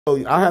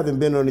I haven't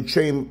been on the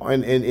train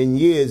in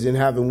years and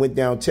haven't went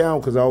downtown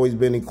because I've always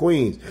been in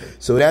Queens.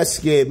 So that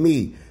scared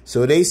me.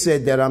 So they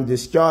said that I'm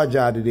discharged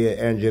out of there,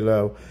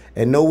 Angelo.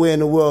 And nowhere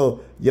in the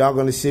world y'all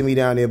gonna send me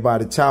down there by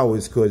the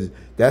towers because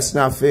that's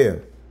not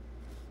fair.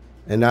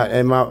 And I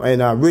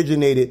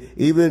originated,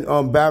 even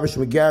Barish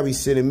McGarry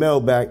sending mail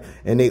back,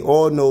 and they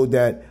all know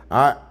that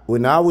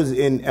when I was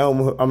in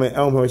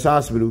Elmhurst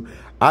Hospital,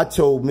 I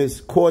told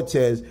Miss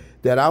Cortez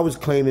that I was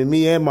claiming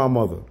me and my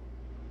mother.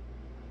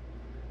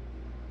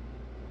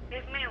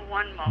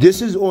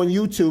 This is on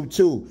YouTube,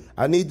 too.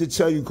 I need to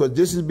tell you because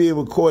this is being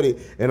recorded,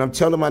 and I'm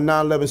telling my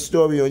 9/11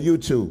 story on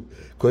YouTube.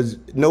 Because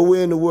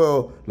nowhere in the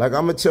world, like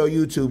I'm going to tell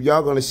YouTube,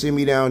 y'all going to send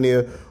me down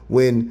there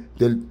when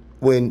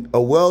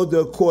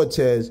Awelda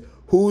Cortez,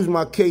 who's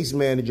my case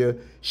manager,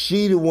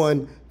 she the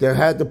one that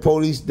had the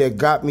police that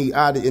got me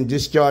out and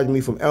discharged me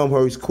from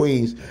Elmhurst,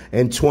 Queens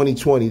in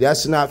 2020.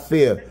 That's not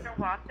fair. Mr.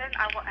 Watson,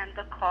 I will end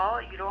the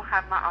call. You don't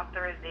have my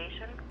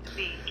authorization to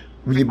be...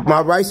 My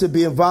rights are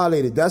being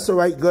violated. That's all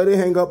right. Go ahead and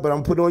hang up, but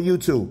I'm putting on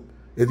YouTube.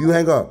 If you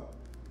hang up.